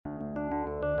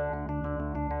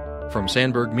From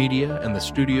Sandberg Media and the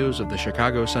studios of the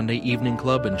Chicago Sunday Evening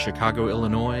Club in Chicago,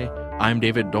 Illinois, I'm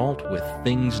David Dalt with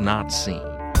Things Not Seen.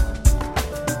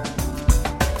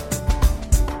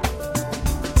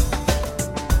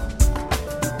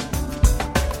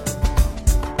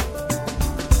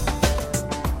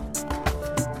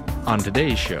 On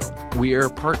today's show, we air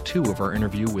part 2 of our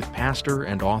interview with pastor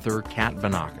and author Kat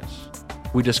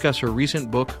Banakis. We discuss her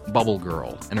recent book, Bubble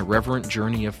Girl, An Irreverent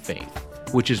Journey of Faith,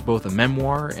 which is both a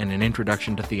memoir and an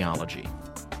introduction to theology.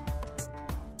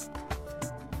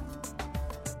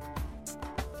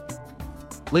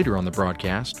 Later on the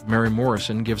broadcast, Mary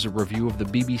Morrison gives a review of the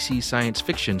BBC science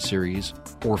fiction series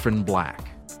Orphan Black.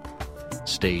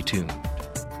 Stay tuned.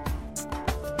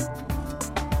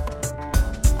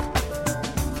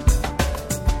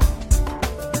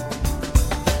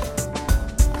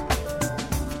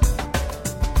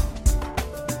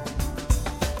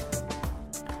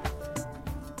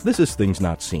 This is Things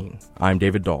Not Seen. I'm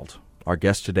David Dalt. Our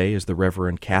guest today is the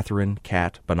Reverend Catherine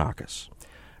Kat Banakis.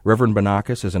 Reverend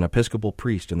Banakis is an Episcopal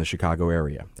priest in the Chicago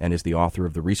area and is the author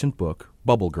of the recent book,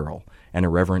 Bubble Girl, An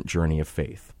Irreverent Journey of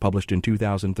Faith, published in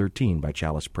 2013 by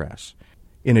Chalice Press.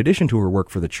 In addition to her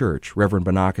work for the church, Reverend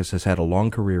Banakis has had a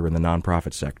long career in the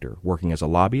nonprofit sector, working as a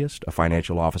lobbyist, a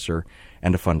financial officer,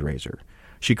 and a fundraiser.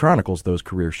 She chronicles those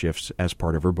career shifts as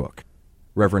part of her book.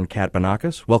 Reverend Kat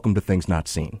Banakis, welcome to Things Not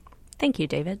Seen. Thank you,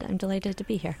 David. I'm delighted to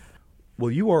be here.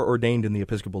 Well, you are ordained in the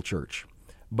Episcopal Church,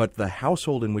 but the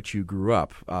household in which you grew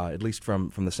up, at least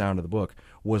from the sound of the book,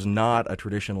 was not a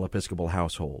traditional Episcopal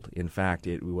household. In fact,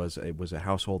 it was a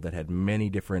household that had many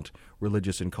different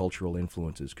religious and cultural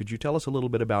influences. Could you tell us a little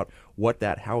bit about what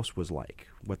that house was like,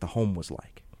 what the home was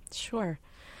like? Sure.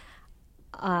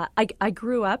 I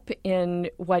grew up in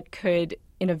what could,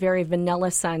 in a very vanilla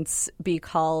sense, be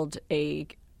called a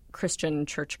Christian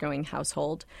church-going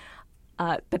household.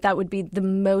 But that would be the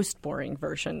most boring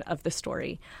version of the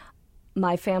story.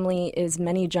 My family is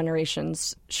many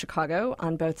generations Chicago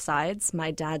on both sides. My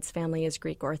dad's family is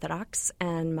Greek Orthodox,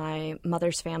 and my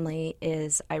mother's family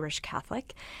is Irish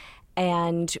Catholic.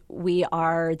 And we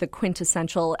are the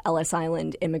quintessential Ellis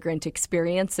Island immigrant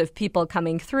experience of people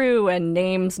coming through and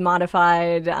names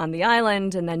modified on the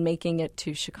island and then making it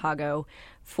to Chicago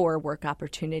for work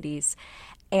opportunities.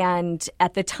 And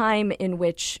at the time in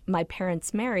which my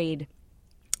parents married,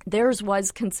 theirs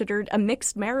was considered a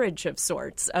mixed marriage of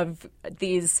sorts, of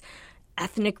these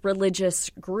ethnic religious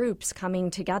groups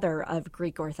coming together of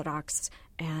Greek Orthodox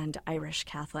and Irish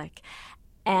Catholic.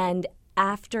 And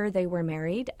after they were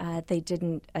married, they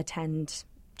didn't attend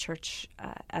church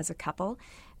as a couple.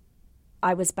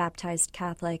 I was baptized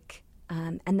Catholic,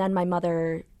 and then my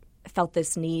mother felt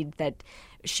this need that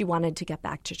she wanted to get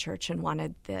back to church and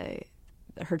wanted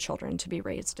her children to be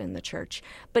raised in the church.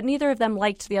 But neither of them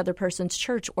liked the other person's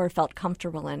church or felt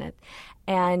comfortable in it.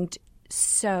 And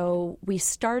so we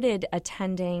started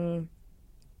attending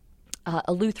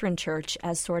a Lutheran church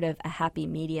as sort of a happy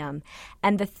medium.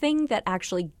 And the thing that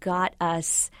actually got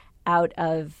us out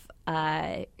of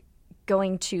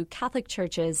going to Catholic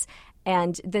churches,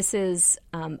 and this is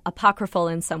apocryphal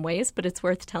in some ways, but it's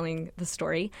worth telling the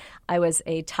story. I was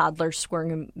a toddler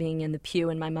squirming in the pew,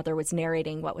 and my mother was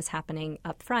narrating what was happening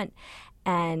up front.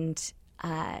 And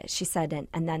she said,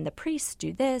 and then the priests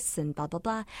do this and blah, blah,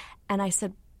 blah. And I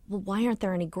said, well, why aren't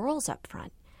there any girls up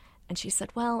front? And she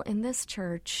said, well, in this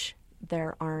church,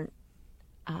 there aren't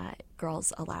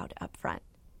girls allowed up front.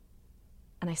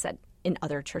 And I said, in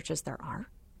other churches, there are.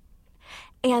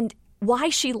 And why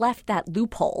she left that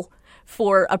loophole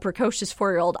for a precocious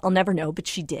 4-year-old, I'll never know, but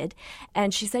she did.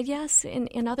 And she said, yes,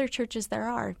 in other churches there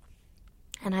are.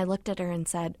 And I looked at her and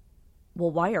said,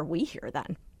 well, why are we here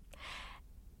then?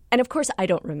 And of course, I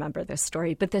don't remember this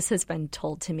story, but this has been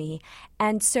told to me.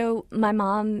 And so my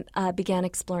mom began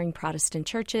exploring Protestant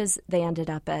churches. They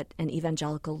ended up at an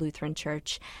evangelical Lutheran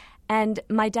church. And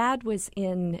my dad was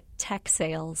in tech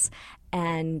sales,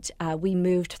 and we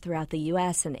moved throughout the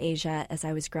U.S. and Asia as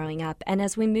I was growing up. And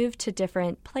as we moved to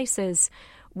different places,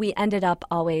 we ended up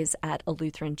always at a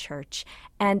Lutheran church.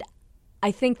 And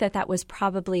I think that was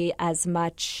probably as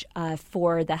much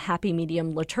for the happy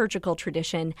medium liturgical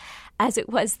tradition as it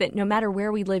was that no matter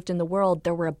where we lived in the world,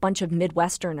 there were a bunch of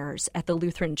Midwesterners at the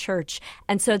Lutheran church.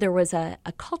 And so there was a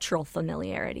cultural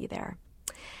familiarity there.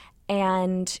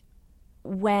 And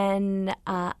when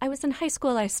I was in high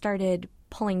school, I started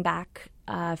pulling back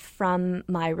from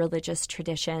my religious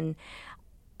tradition,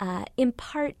 in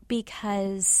part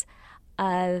because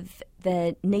of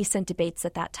the nascent debates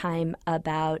at that time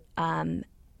about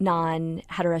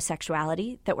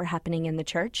non-heterosexuality that were happening in the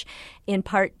church, in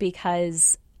part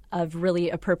because of really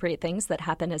appropriate things that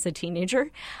happen as a teenager.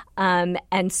 And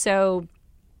so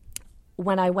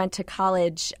when I went to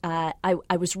college, I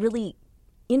was really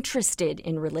interested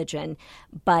in religion,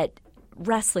 but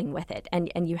wrestling with it.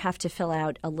 And you have to fill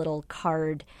out a little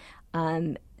card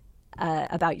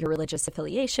about your religious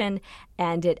affiliation,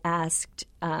 and it asked,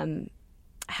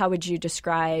 how would you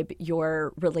describe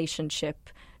your relationship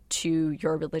to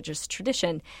your religious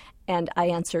tradition? And I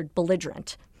answered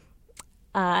belligerent.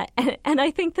 And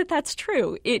I think that that's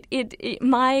true.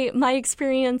 My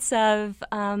experience of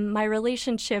my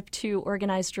relationship to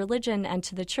organized religion and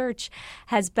to the church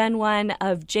has been one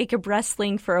of Jacob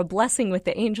wrestling for a blessing with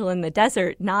the angel in the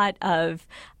desert, not of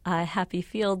happy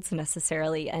fields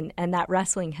necessarily. And that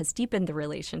wrestling has deepened the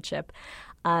relationship.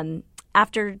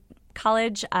 After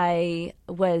college, I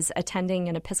was attending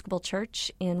an Episcopal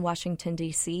church in Washington,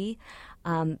 D.C.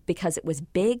 Because it was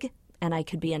big. And I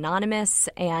could be anonymous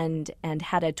and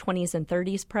had a 20s and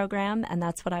 30s program, and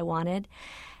that's what I wanted.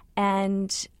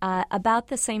 And about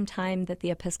the same time that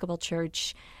the Episcopal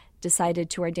Church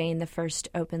decided to ordain the first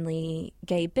openly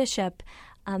gay bishop,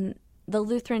 the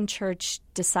Lutheran Church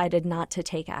decided not to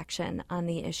take action on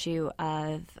the issue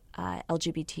of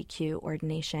LGBTQ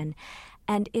ordination.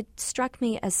 And it struck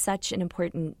me as such an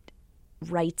important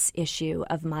rights issue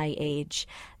of my age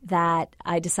that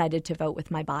I decided to vote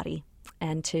with my body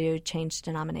and to change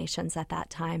denominations at that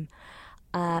time.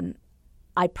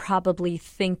 I probably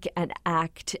think and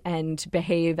act and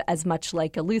behave as much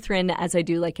like a Lutheran as I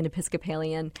do like an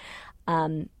Episcopalian.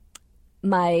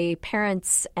 My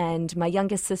parents and my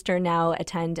youngest sister now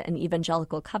attend an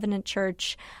evangelical covenant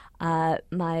church.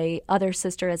 My other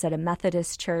sister is at a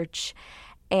Methodist church.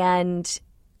 And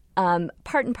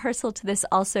part and parcel to this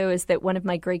also is that one of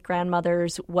my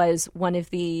great-grandmothers was one of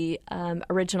the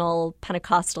original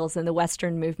Pentecostals in the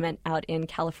Western movement out in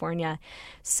California.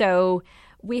 So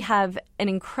we have an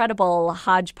incredible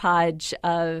hodgepodge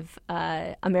of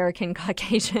American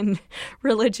Caucasian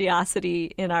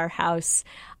religiosity in our house,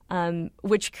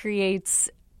 which creates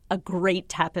a great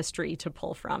tapestry to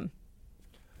pull from.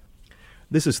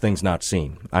 This is Things Not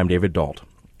Seen. I'm David Dalt.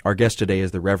 Our guest today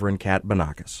is the Reverend Kat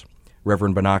Banakis.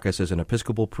 Reverend Banakis is an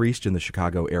Episcopal priest in the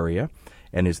Chicago area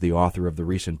and is the author of the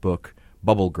recent book,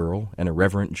 Bubble Girl, An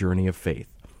Irreverent Journey of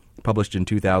Faith, published in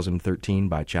 2013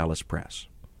 by Chalice Press.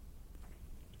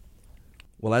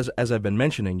 Well, as I've been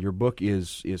mentioning, your book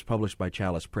is published by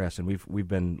Chalice Press, and we've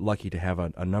been lucky to have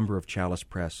a number of Chalice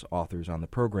Press authors on the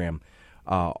program,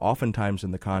 oftentimes in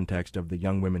the context of the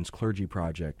Young Women's Clergy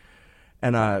Project.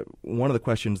 And one of the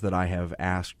questions that I have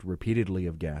asked repeatedly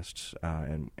of guests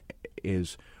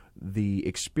is the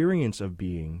experience of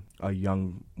being a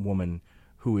young woman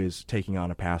who is taking on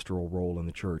a pastoral role in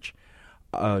the church.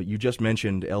 You just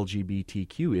mentioned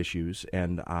LGBTQ issues,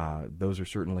 and those are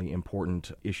certainly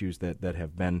important issues that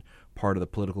have been part of the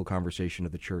political conversation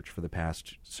of the church for the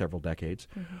past several decades.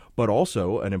 Mm-hmm. But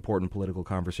also an important political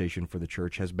conversation for the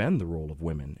church has been the role of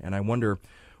women. And I wonder,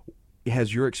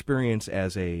 has your experience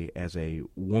as a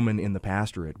woman in the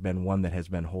pastorate been one that has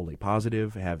been wholly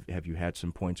positive? Have you had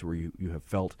some points where you have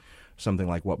felt something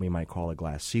like what we might call a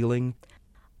glass ceiling?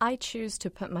 I choose to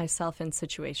put myself in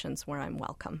situations where I'm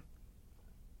welcome.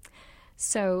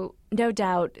 So no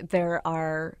doubt there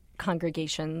are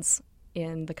congregations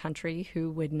in the country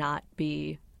who would not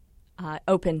be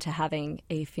open to having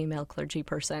a female clergy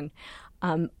person.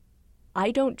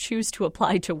 I don't choose to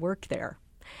apply to work there.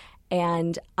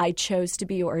 And I chose to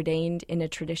be ordained in a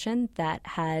tradition that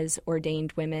has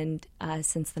ordained women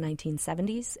since the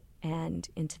 1970s and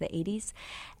into the 80s.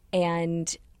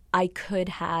 And I could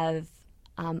have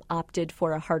opted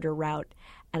for a harder route,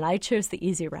 and I chose the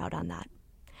easy route on that.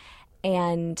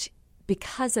 And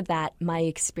because of that, my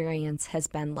experience has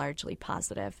been largely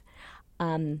positive.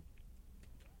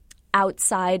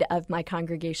 Outside of my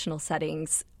congregational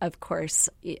settings, of course,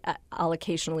 I'll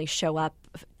occasionally show up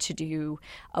to do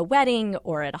a wedding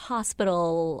or at a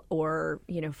hospital or,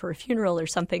 for a funeral or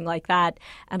something like that.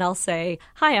 And I'll say,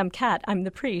 "Hi, I'm Kat. I'm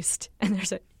the priest." And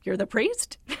there's "You're the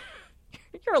priest?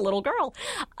 You're a little girl."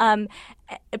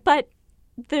 But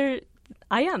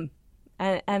I am.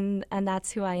 And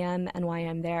that's who I am and why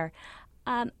I'm there.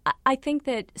 I think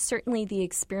that certainly the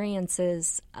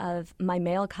experiences of my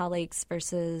male colleagues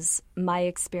versus my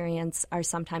experience are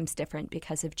sometimes different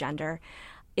because of gender.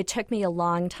 It took me a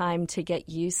long time to get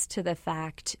used to the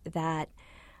fact that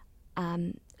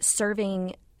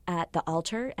serving at the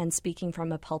altar and speaking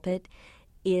from a pulpit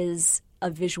is a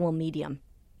visual medium.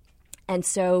 And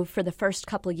so for the first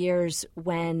couple years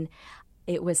when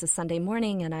it was a Sunday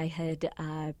morning and I had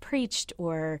preached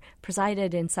or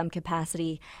presided in some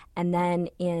capacity, and then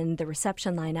in the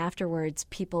reception line afterwards,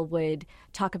 people would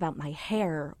talk about my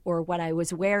hair or what I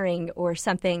was wearing or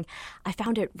something, I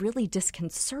found it really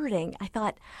disconcerting. I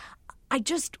thought, I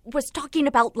just was talking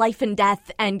about life and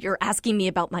death, and you're asking me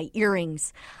about my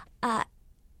earrings.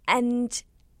 And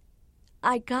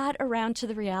I got around to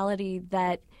the reality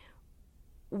that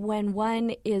when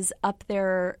one is up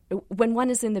there, when one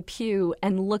is in the pew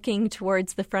and looking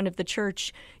towards the front of the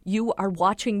church, you are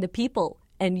watching the people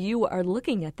and you are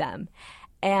looking at them.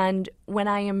 And when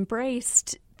I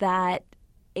embraced that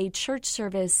a church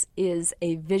service is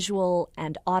a visual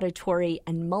and auditory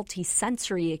and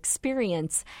multisensory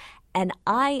experience, and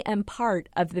I am part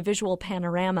of the visual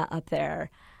panorama up there,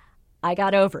 I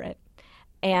got over it.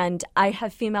 And I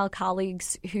have female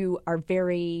colleagues who are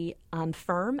very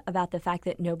firm about the fact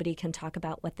that nobody can talk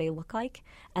about what they look like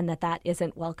and that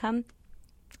isn't welcome.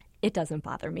 It doesn't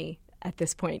bother me at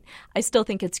this point. I still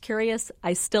think it's curious.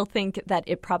 I still think that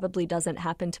it probably doesn't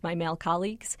happen to my male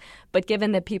colleagues. But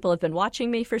given that people have been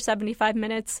watching me for 75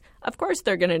 minutes, of course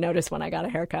they're going to notice when I got a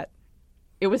haircut.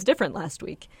 It was different last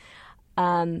week.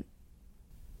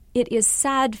 It is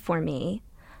sad for me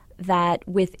that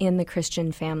within the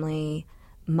Christian family,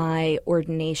 my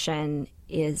ordination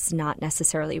is not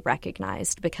necessarily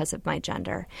recognized because of my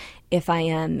gender. If I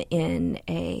am in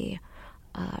a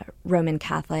Roman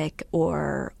Catholic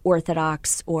or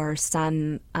Orthodox or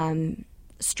some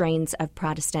strains of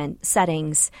Protestant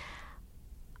settings,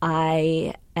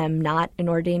 I am not an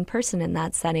ordained person in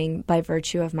that setting by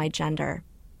virtue of my gender.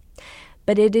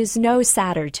 But it is no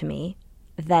sadder to me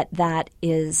that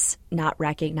is not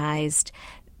recognized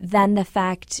than the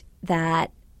fact that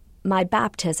my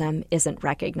baptism isn't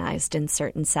recognized in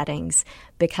certain settings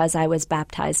because I was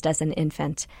baptized as an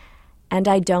infant, and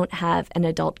I don't have an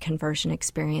adult conversion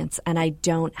experience, and I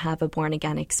don't have a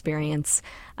born-again experience.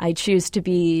 I choose to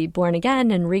be born again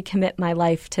and recommit my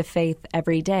life to faith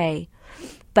every day.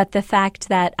 But the fact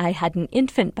that I had an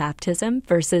infant baptism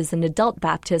versus an adult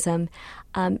baptism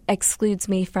excludes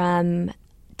me from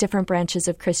different branches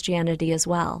of Christianity as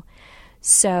well.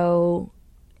 So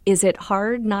is it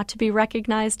hard not to be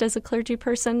recognized as a clergy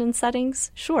person in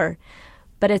settings? Sure.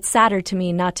 But it's sadder to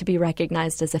me not to be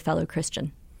recognized as a fellow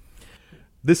Christian.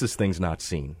 This is Things Not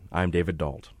Seen. I'm David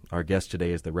Dalt. Our guest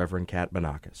today is the Reverend Kat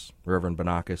Banakis. Reverend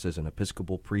Banakis is an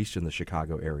Episcopal priest in the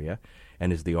Chicago area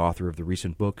and is the author of the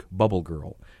recent book, Bubble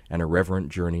Girl, An Irreverent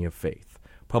Journey of Faith,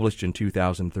 published in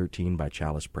 2013 by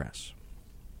Chalice Press.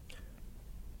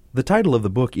 The title of the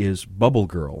book is Bubble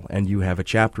Girl, and you have a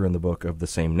chapter in the book of the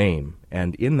same name.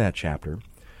 And in that chapter,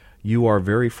 you are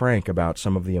very frank about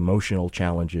some of the emotional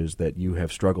challenges that you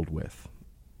have struggled with.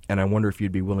 And I wonder if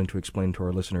you'd be willing to explain to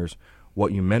our listeners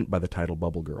what you meant by the title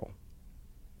Bubble Girl.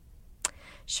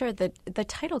 Sure. The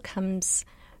title comes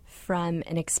from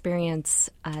an experience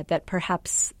that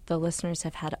perhaps the listeners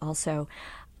have had also,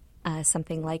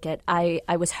 something like it. I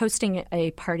was hosting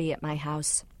a party at my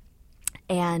house,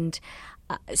 and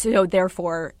so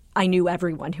therefore I knew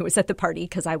everyone who was at the party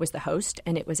because I was the host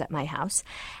and it was at my house.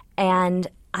 And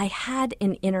I had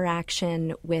an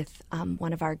interaction with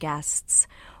one of our guests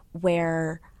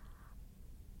where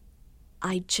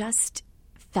I just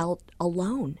felt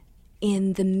alone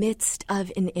in the midst of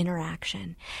an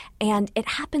interaction. And it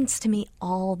happens to me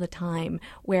all the time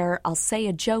where I'll say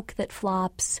a joke that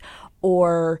flops,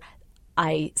 or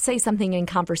I say something in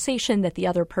conversation that the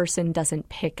other person doesn't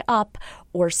pick up,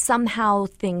 or somehow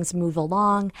things move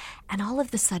along, and all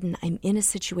of a sudden I'm in a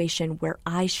situation where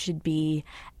I should be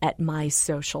at my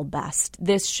social best.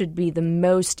 This should be the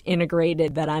most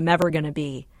integrated that I'm ever going to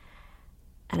be,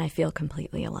 and I feel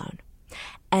completely alone.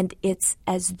 And it's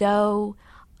as though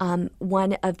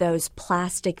one of those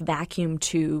plastic vacuum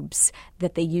tubes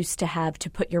that they used to have to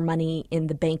put your money in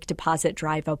the bank deposit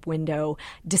drive-up window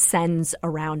descends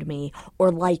around me, or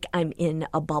like I'm in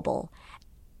a bubble.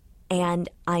 And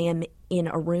I am in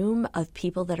a room of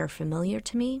people that are familiar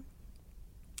to me,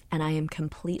 and I am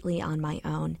completely on my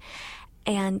own.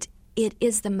 And it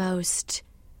is the most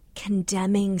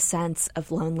condemning sense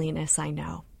of loneliness I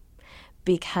know,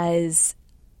 because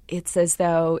it's as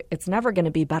though it's never going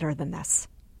to be better than this.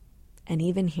 And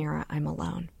even here, I'm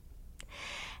alone.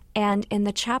 And in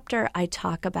the chapter, I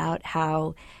talk about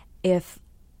how if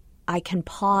I can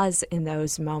pause in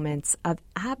those moments of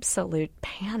absolute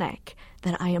panic,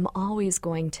 that I am always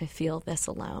going to feel this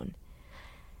alone.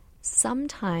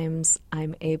 Sometimes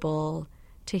I'm able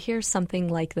to hear something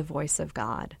like the voice of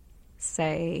God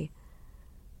say,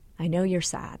 I know you're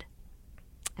sad,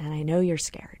 and I know you're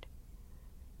scared.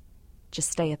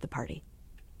 Just stay at the party.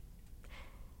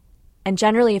 And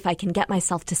generally, if I can get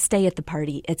myself to stay at the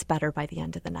party, it's better by the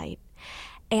end of the night.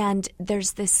 And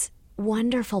there's this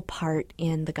wonderful part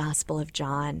in the Gospel of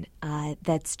John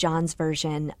that's John's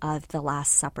version of the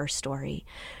Last Supper story.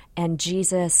 And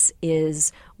Jesus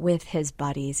is with his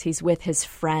buddies. He's with his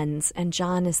friends. And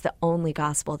John is the only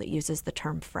gospel that uses the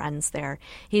term friends there.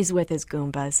 He's with his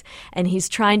Goombas. And he's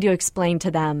trying to explain to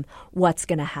them what's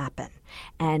going to happen.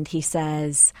 And he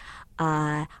says,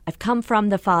 I've come from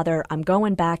the Father. I'm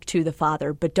going back to the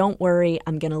Father. But don't worry,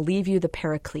 I'm going to leave you the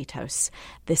Parakletos,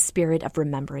 the spirit of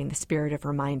remembering, the spirit of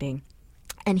reminding.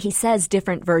 And he says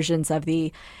different versions of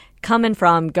the coming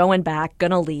from, going back,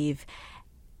 going to leave.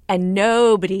 And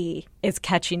nobody is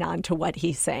catching on to what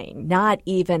he's saying, not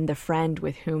even the friend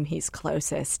with whom he's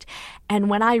closest. And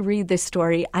when I read this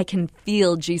story, I can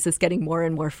feel Jesus getting more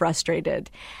and more frustrated.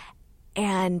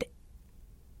 And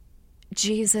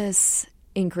Jesus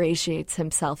ingratiates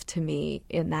himself to me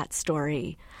in that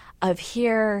story of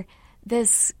here,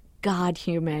 this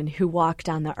God-human who walked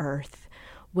on the earth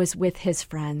was with his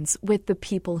friends, with the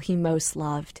people he most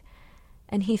loved,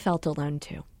 and he felt alone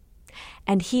too.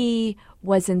 And he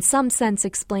was in some sense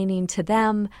explaining to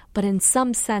them, but in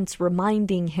some sense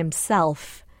reminding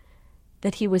himself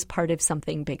that he was part of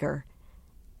something bigger.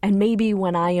 And maybe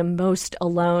when I am most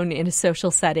alone in a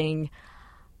social setting,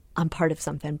 I'm part of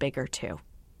something bigger too.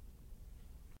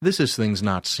 This is Things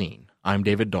Not Seen. I'm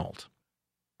David Dalt.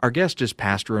 Our guest is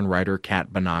pastor and writer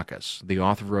Kat Banakis, the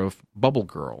author of Bubble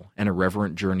Girl, An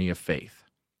Irreverent Journey of Faith.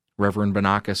 Reverend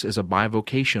Banakis is a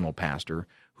bivocational pastor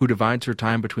who divides her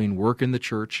time between work in the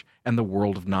church and the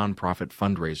world of nonprofit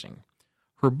fundraising.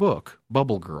 Her book,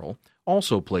 Bubble Girl,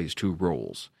 also plays two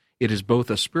roles. It is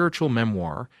both a spiritual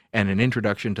memoir and an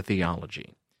introduction to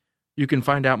theology. You can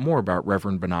find out more about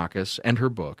Reverend Banakis and her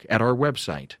book at our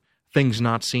website,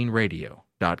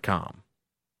 thingsnotseenradio.com.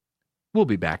 We'll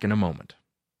be back in a moment.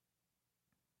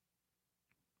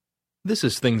 This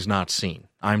is Things Not Seen.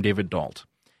 I'm David Dalt.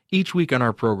 Each week on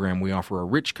our program, we offer a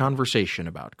rich conversation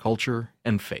about culture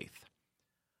and faith.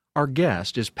 Our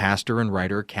guest is pastor and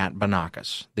writer Kat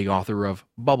Banakis, the author of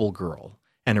Bubble Girl,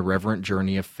 An Irreverent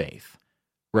Journey of Faith.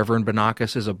 Reverend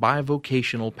Banakis is a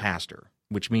bivocational pastor,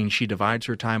 which means she divides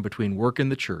her time between work in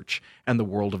the church and the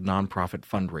world of nonprofit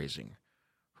fundraising.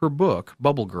 Her book,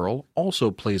 Bubble Girl,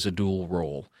 also plays a dual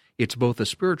role. It's both a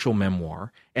spiritual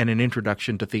memoir and an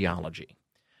introduction to theology.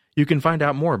 You can find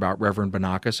out more about Reverend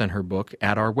Banakis and her book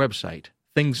at our website,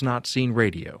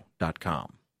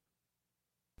 thingsnotseenradio.com.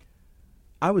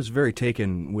 I was very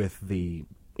taken with the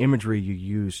imagery you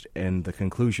used in the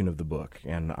conclusion of the book,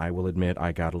 and I will admit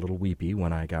I got a little weepy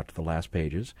when I got to the last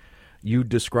pages. You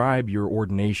describe your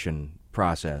ordination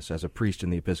process as a priest in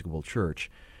the Episcopal Church,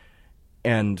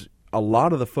 and a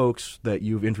lot of the folks that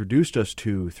you've introduced us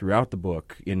to throughout the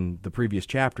book in the previous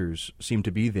chapters seem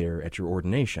to be there at your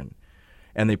ordination.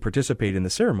 And they participate in the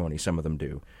ceremony, some of them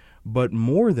do. But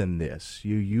more than this,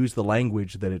 you use the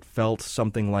language that it felt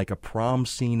something like a prom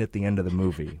scene at the end of the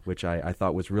movie, which I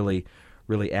thought was really,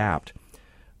 really apt.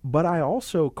 But I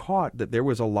also caught that there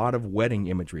was a lot of wedding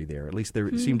imagery there. At least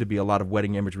there seemed to be a lot of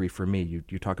wedding imagery for me. You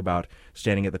talk about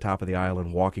standing at the top of the aisle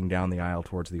and walking down the aisle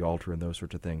towards the altar and those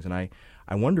sorts of things. And I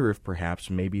wonder if perhaps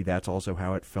maybe that's also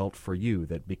how it felt for you,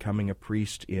 that becoming a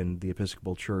priest in the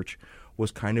Episcopal Church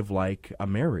was kind of like a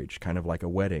marriage, kind of like a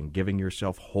wedding, giving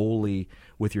yourself wholly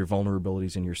with your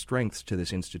vulnerabilities and your strengths to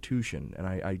this institution. And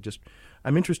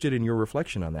I'm interested in your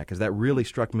reflection on that, because that really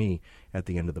struck me at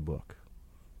the end of the book.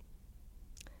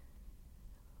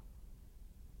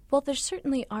 Well, there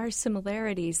certainly are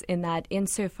similarities in that,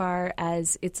 insofar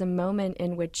as it's a moment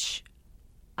in which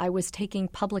I was taking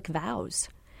public vows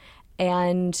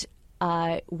and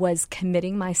was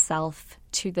committing myself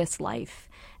to this life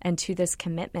and to this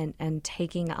commitment and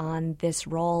taking on this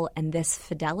role and this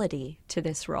fidelity to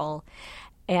this role.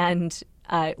 And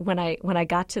when I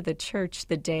got to the church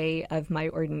the day of my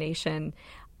ordination,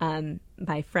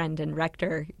 my friend and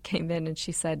rector came in and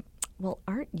she said, "Well,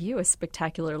 aren't you a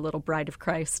spectacular little bride of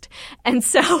Christ?" And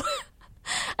so,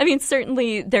 I mean,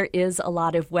 certainly there is a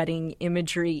lot of wedding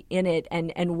imagery in it,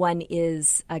 and one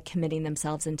is committing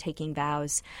themselves and taking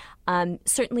vows.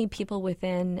 Certainly people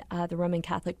within the Roman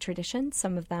Catholic tradition,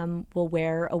 some of them will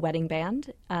wear a wedding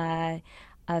band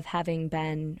of having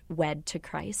been wed to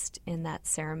Christ in that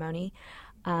ceremony.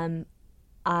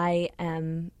 I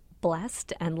am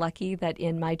blessed and lucky that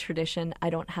in my tradition I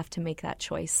don't have to make that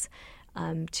choice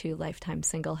to lifetime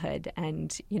singlehood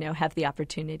and, have the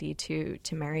opportunity to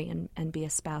marry and be a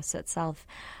spouse itself.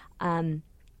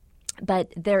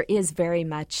 But there is very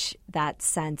much that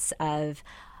sense of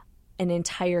an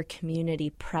entire community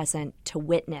present to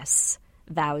witness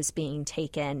vows being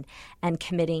taken and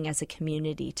committing as a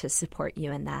community to support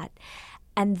you in that.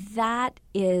 And that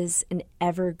is an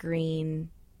evergreen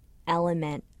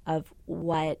element of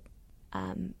what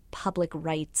public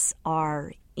rites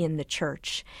are in the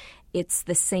church. it's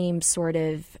the same sort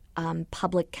of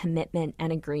public commitment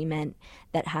and agreement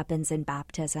that happens in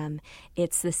baptism.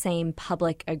 It's the same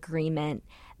public agreement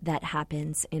that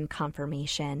happens in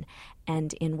confirmation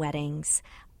and in weddings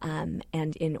and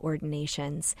in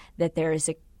ordinations, that there is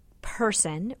a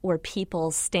person or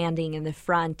people standing in the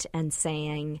front and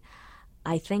saying,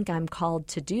 I think I'm called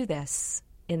to do this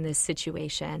in this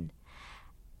situation.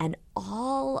 And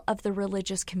all of the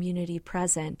religious community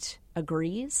present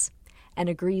agrees and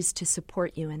agrees to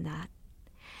support you in that.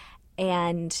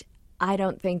 And I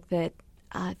don't think that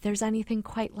there's anything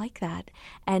quite like that.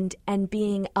 And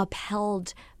being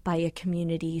upheld by a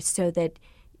community so that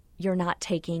you're not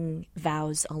taking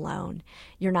vows alone.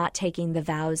 You're not taking the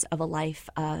vows of a life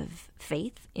of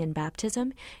faith in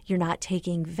baptism. You're not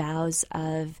taking vows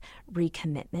of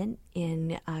recommitment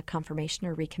in confirmation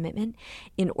or recommitment.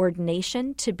 In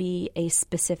ordination, to be a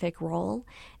specific role.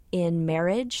 In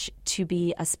marriage, to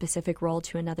be a specific role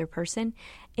to another person.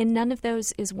 In none of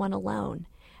those is one alone.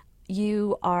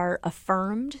 You are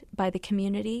affirmed by the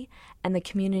community, and the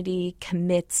community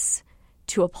commits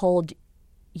to uphold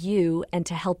you and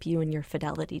to help you in your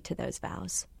fidelity to those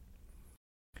vows.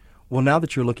 Well, now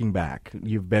that you're looking back,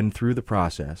 you've been through the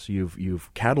process, you've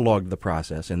cataloged the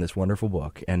process in this wonderful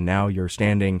book, and now you're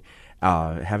standing,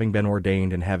 having been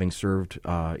ordained and having served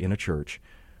in a church.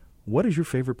 What is your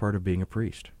favorite part of being a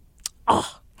priest?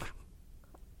 Oh,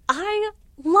 I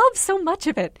love so much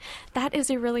of it. That is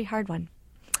a really hard one.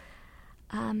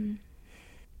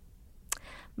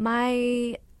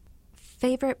 My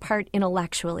favorite part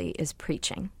intellectually is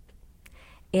preaching,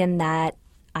 in that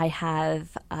I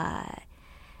have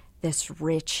this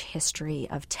rich history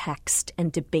of text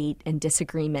and debate and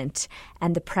disagreement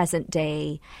and the present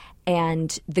day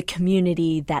and the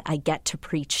community that I get to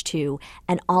preach to.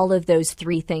 And all of those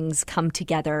three things come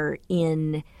together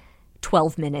in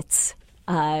 12 minutes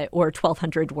or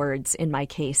 1,200 words in my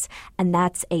case. And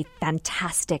that's a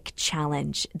fantastic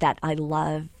challenge that I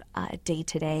love day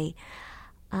to day.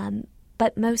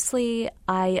 But mostly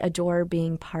I adore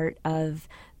being part of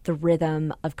the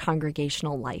rhythm of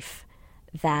congregational life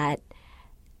that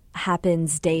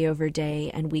happens day over day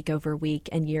and week over week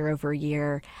and year over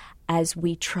year as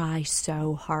we try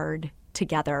so hard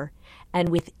together. And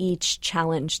with each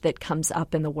challenge that comes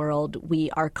up in the world,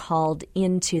 we are called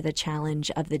into the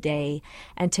challenge of the day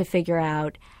and to figure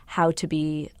out how to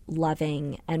be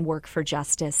loving and work for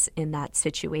justice in that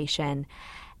situation.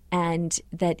 And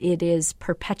that it is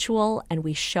perpetual, and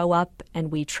we show up and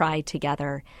we try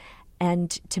together. And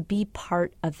to be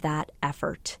part of that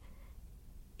effort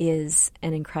is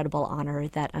an incredible honor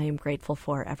that I am grateful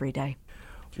for every day.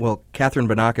 Well, Catherine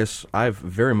Banakis, I've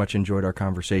very much enjoyed our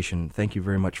conversation. Thank you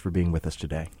very much for being with us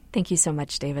today. Thank you so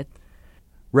much, David.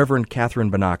 Reverend Catherine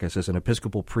Banakis is an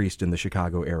Episcopal priest in the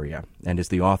Chicago area and is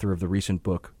the author of the recent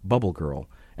book, Bubble Girl,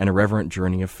 An Irreverent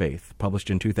Journey of Faith, published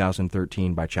in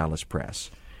 2013 by Chalice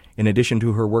Press. In addition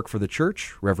to her work for the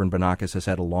church, Reverend Banakis has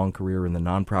had a long career in the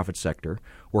nonprofit sector,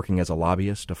 working as a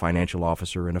lobbyist, a financial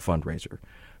officer, and a fundraiser.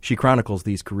 She chronicles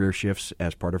these career shifts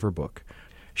as part of her book.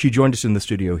 She joined us in the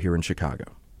studio here in Chicago.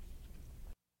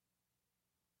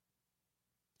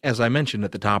 As I mentioned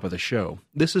at the top of the show,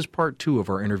 this is part 2 of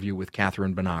our interview with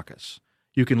Catherine Banakis.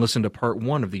 You can listen to part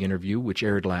 1 of the interview, which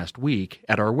aired last week,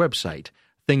 at our website,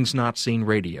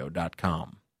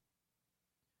 thingsnotseenradio.com.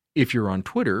 If you're on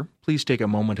Twitter, please take a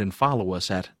moment and follow us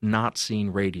at Not Seen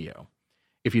Radio.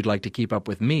 If you'd like to keep up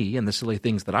with me and the silly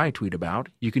things that I tweet about,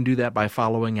 you can do that by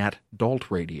following at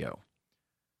Dalt Radio.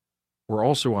 We're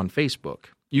also on Facebook.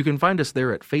 You can find us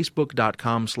there at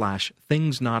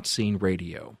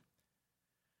facebook.com/thingsnotseenradio.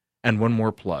 And one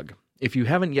more plug. If you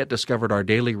haven't yet discovered our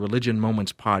Daily Religion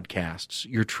Moments podcasts,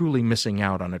 you're truly missing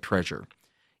out on a treasure.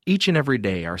 Each and every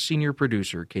day, our senior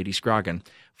producer, Katie Scroggin,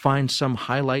 finds some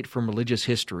highlight from religious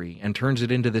history and turns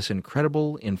it into this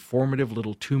incredible, informative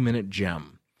little 2-minute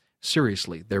gem.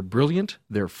 Seriously, they're brilliant,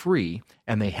 they're free,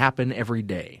 and they happen every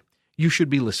day. You should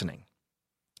be listening.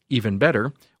 Even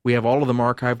better, we have all of them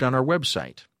archived on our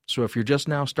website. So if you're just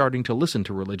now starting to listen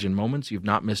to Religion Moments, you've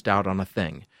not missed out on a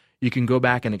thing. You can go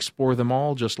back and explore them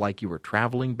all just like you were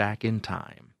traveling back in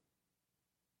time.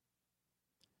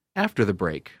 After the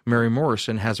break, Mary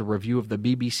Morrison has a review of the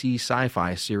BBC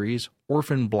sci-fi series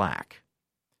Orphan Black.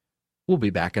 We'll be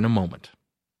back in a moment.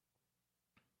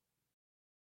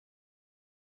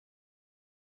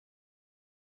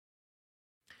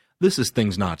 This is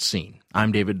Things Not Seen.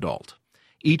 I'm David Dalt.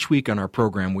 Each week on our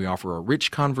program, we offer a rich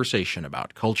conversation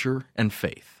about culture and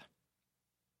faith.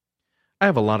 I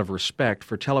have a lot of respect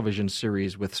for television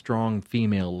series with strong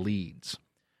female leads.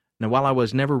 Now, while I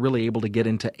was never really able to get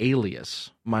into Alias,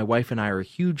 my wife and I are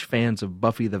huge fans of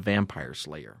Buffy the Vampire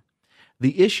Slayer.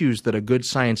 The issues that a good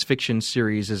science fiction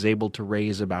series is able to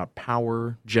raise about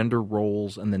power, gender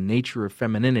roles, and the nature of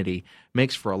femininity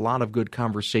makes for a lot of good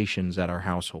conversations at our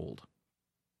household.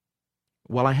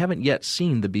 While I haven't yet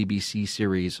seen the BBC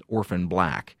series Orphan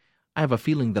Black, I have a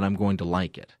feeling that I'm going to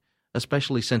like it,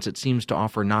 especially since it seems to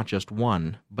offer not just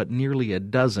one, but nearly a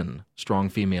dozen strong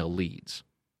female leads.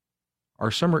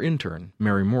 Our summer intern,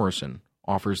 Mary Morrison,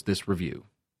 offers this review.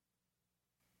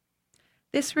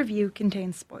 This review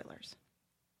contains spoilers.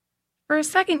 For a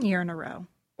second year in a row,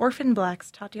 Orphan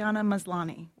Black's Tatiana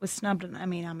Maslany was snubbed an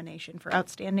Emmy nomination for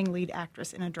Outstanding Lead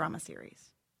Actress in a Drama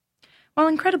Series. While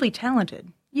incredibly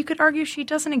talented, you could argue she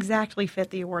doesn't exactly fit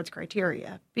the awards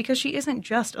criteria, because she isn't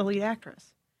just a lead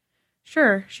actress.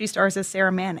 Sure, she stars as Sarah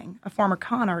Manning, a former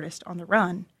con artist on the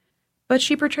run, but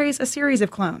she portrays a series of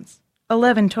clones,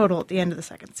 11 total at the end of the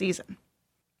second season.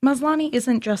 Maslany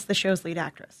isn't just the show's lead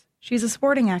actress. She's a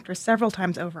supporting actress several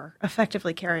times over,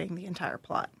 effectively carrying the entire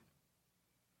plot.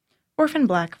 Orphan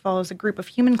Black follows a group of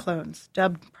human clones,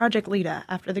 dubbed Project Leda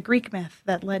after the Greek myth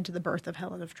that led to the birth of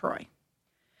Helen of Troy.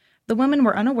 The women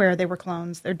were unaware they were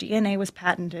clones, their DNA was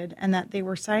patented, and that they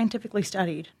were scientifically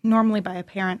studied, normally by a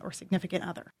parent or significant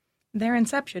other. Their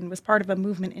inception was part of a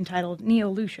movement entitled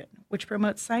Neolution, which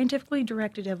promotes scientifically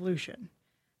directed evolution,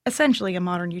 essentially a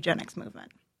modern eugenics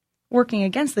movement. Working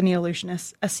against the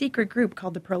Neolutionists, a secret group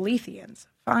called the Proletheans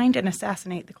find and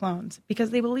assassinate the clones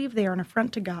because they believe they are an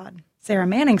affront to God. Sarah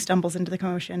Manning stumbles into the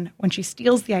commotion when she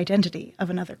steals the identity of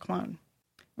another clone.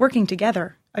 Working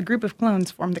together, a group of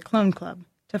clones form the Clone Club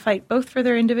to fight both for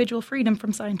their individual freedom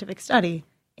from scientific study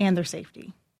and their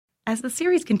safety. As the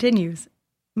series continues,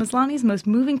 Maslany's most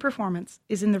moving performance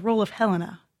is in the role of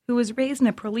Helena, who was raised in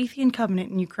a Prolethean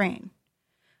covenant in Ukraine.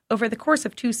 Over the course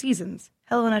of 2 seasons,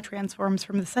 Helena transforms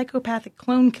from the psychopathic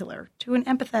clone killer to an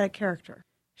empathetic character.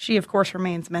 She, of course,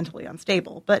 remains mentally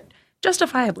unstable, but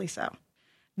justifiably so.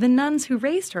 The nuns who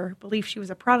raised her believed she was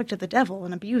a product of the devil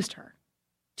and abused her.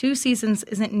 2 seasons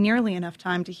isn't nearly enough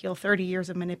time to heal 30 years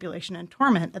of manipulation and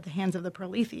torment at the hands of the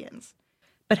Proletheans,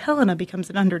 but Helena becomes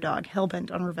an underdog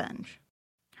hell-bent on revenge.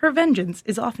 Her vengeance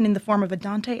is often in the form of a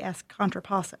Dante-esque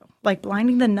contrapasso, like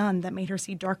blinding the nun that made her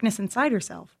see darkness inside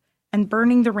herself, and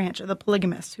burning the ranch of the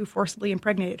polygamists who forcibly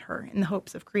impregnated her in the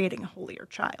hopes of creating a holier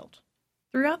child.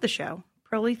 Throughout the show,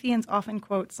 Proletheans often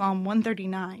quote Psalm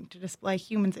 139 to display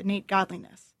humans' innate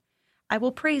godliness. I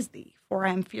will praise thee, for I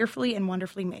am fearfully and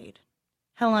wonderfully made.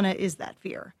 Helena is that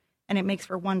fear, and it makes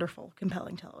for wonderful,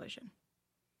 compelling television.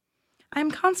 I am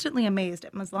constantly amazed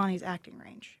at Maslany's acting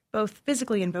range, both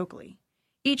physically and vocally.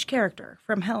 Each character,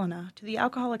 from Helena to the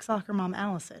alcoholic soccer mom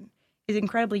Allison, is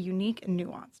incredibly unique and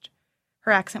nuanced.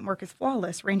 Her accent work is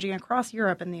flawless, ranging across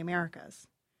Europe and the Americas.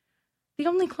 The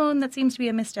only clone that seems to be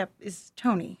a misstep is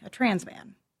Tony, a trans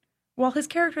man. While his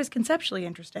character is conceptually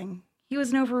interesting, he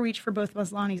was an overreach for both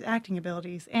Maslany's acting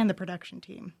abilities and the production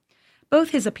team. Both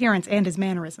his appearance and his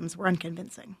mannerisms were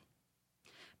unconvincing.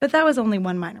 But that was only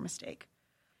one minor mistake.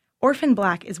 Orphan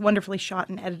Black is wonderfully shot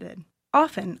and edited.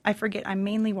 Often, I forget I'm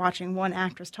mainly watching one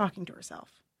actress talking to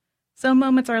herself. Some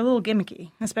moments are a little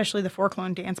gimmicky, especially the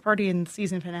 4-clone dance party in the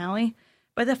season finale,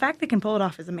 but the fact they can pull it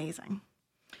off is amazing.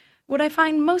 What I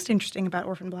find most interesting about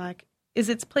Orphan Black is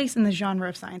its place in the genre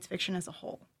of science fiction as a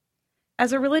whole.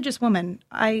 As a religious woman,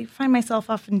 I find myself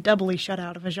often doubly shut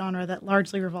out of a genre that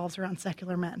largely revolves around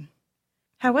secular men.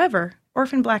 However,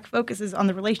 Orphan Black focuses on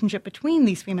the relationship between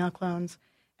these female clones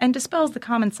and dispels the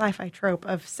common sci-fi trope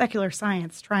of secular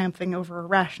science triumphing over a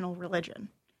rational religion.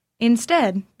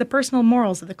 Instead, the personal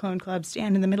morals of the Clone Club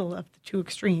stand in the middle of the 2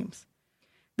 extremes.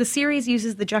 The series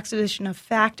uses the juxtaposition of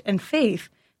fact and faith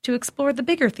to explore the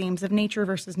bigger themes of nature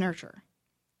versus nurture.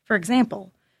 For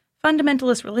example,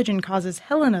 fundamentalist religion causes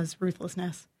Helena's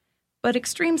ruthlessness, but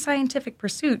extreme scientific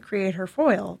pursuit created her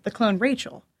foil, the clone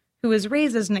Rachel, who was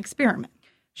raised as an experiment.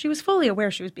 She was fully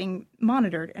aware she was being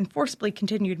monitored and forcibly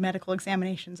continued medical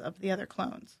examinations of the other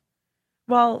clones.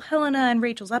 While Helena and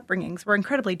Rachel's upbringings were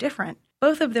incredibly different,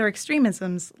 both of their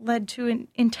extremisms led to an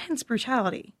intense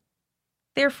brutality.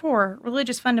 Therefore,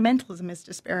 religious fundamentalism is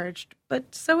disparaged,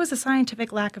 but so is a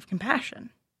scientific lack of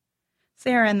compassion.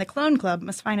 Sarah and the Clone Club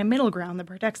must find a middle ground that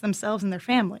protects themselves and their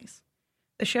families.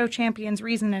 The show champions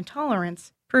reason and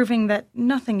tolerance, proving that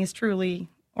nothing is truly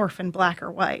orphan black or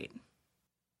white.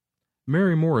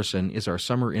 Mary Morrison is our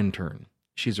summer intern.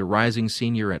 She's a rising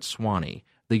senior at Sewanee,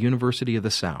 the University of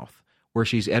the South, where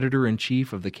she's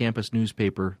editor-in-chief of the campus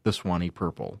newspaper, the Sewanee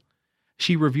Purple.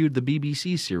 She reviewed the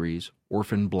BBC series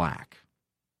Orphan Black.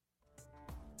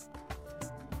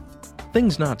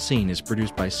 Things Not Seen is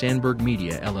produced by Sandberg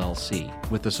Media, LLC,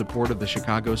 with the support of the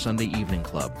Chicago Sunday Evening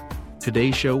Club.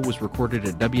 Today's show was recorded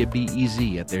at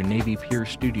WBEZ at their Navy Pier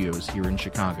studios here in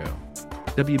Chicago.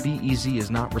 WBEZ is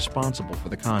not responsible for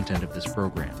the content of this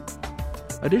program.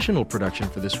 Additional production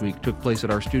for this week took place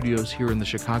at our studios here in the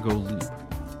Chicago Loop.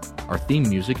 Our theme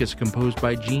music is composed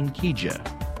by Gene Kija.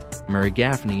 Mary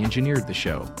Gaffney engineered the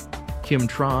show. Kim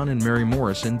Tron and Mary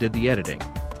Morrison did the editing.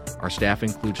 Our staff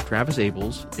includes Travis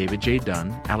Abels, David J.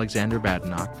 Dunn, Alexander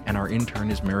Badenoch, and our intern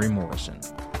is Mary Morrison.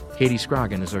 Katie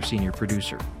Scroggin is our senior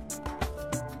producer.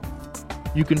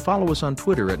 You can follow us on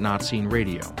Twitter at Not Seen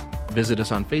Radio. Visit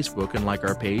us on Facebook and like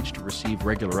our page to receive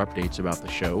regular updates about the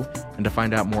show and to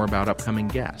find out more about upcoming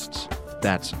guests.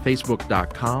 That's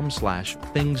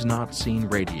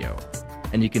facebook.com/thingsnotseenradio.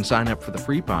 And you can sign up for the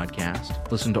free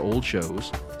podcast, listen to old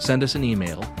shows, send us an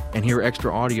email, and hear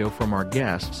extra audio from our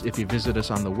guests if you visit us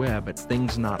on the web at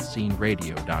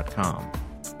thingsnotseenradio.com.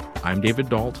 I'm David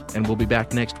Dalt, and we'll be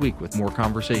back next week with more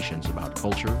conversations about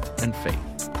culture and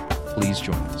faith. Please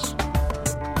join us.